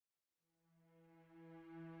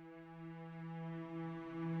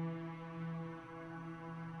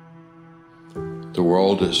The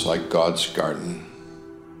world is like God's garden.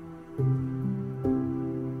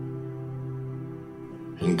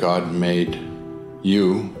 And God made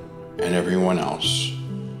you and everyone else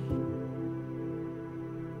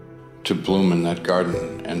to bloom in that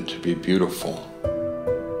garden and to be beautiful.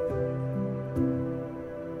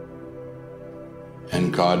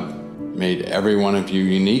 And God made every one of you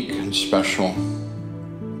unique and special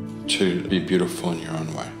to be beautiful in your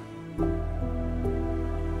own way.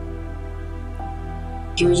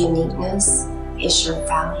 Your uniqueness is your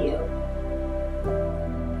value.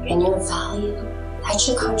 And your value, that's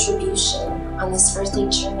your contribution on this earthly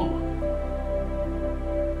journey.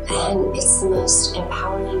 And it's the most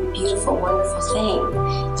empowering, beautiful, wonderful thing,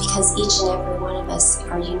 because each and every one of us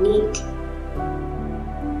are unique.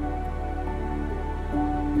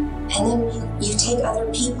 And then you take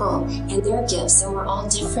other people and their gifts, and we're all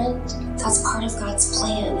different. That's part of God's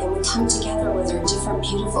plan. And we come together with our different,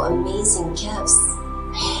 beautiful, amazing gifts.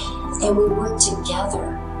 And we work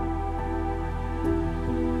together.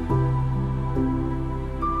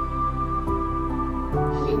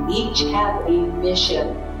 We each have a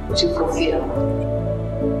mission to fulfill.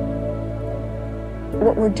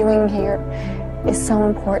 What we're doing here is so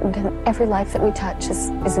important, and every life that we touch is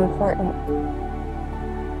important.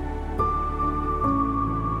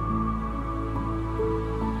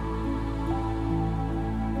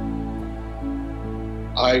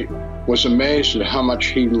 I was amazed at how much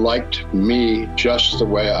he liked me just the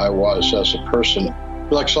way I was as a person.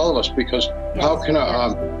 He likes all of us, because how can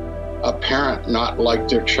a parent not like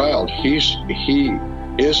their child? He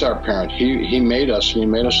is our parent. He made us, and he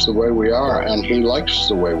made us the way we are, and he likes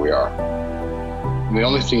the way we are. And the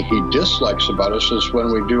only thing he dislikes about us is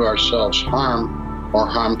when we do ourselves harm or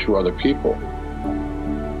harm to other people.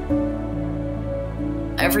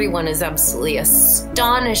 Everyone is absolutely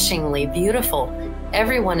astonishingly beautiful.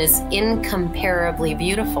 Everyone is incomparably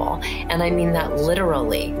beautiful, and I mean that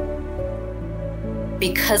literally.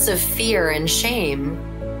 Because of fear and shame,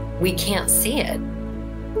 we can't see it.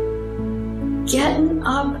 Getting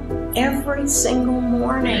up every single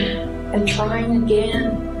morning and trying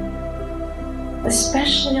again,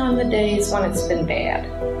 especially on the days when it's been bad.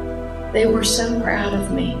 They were so proud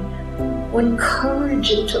of me. What courage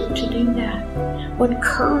it took to do that. What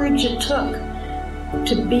courage it took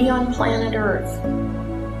to be on planet Earth.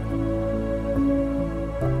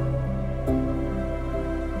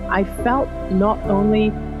 I felt not only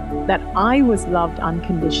that I was loved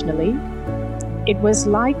unconditionally, it was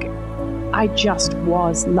like I just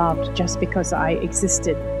was loved just because I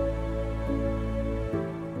existed.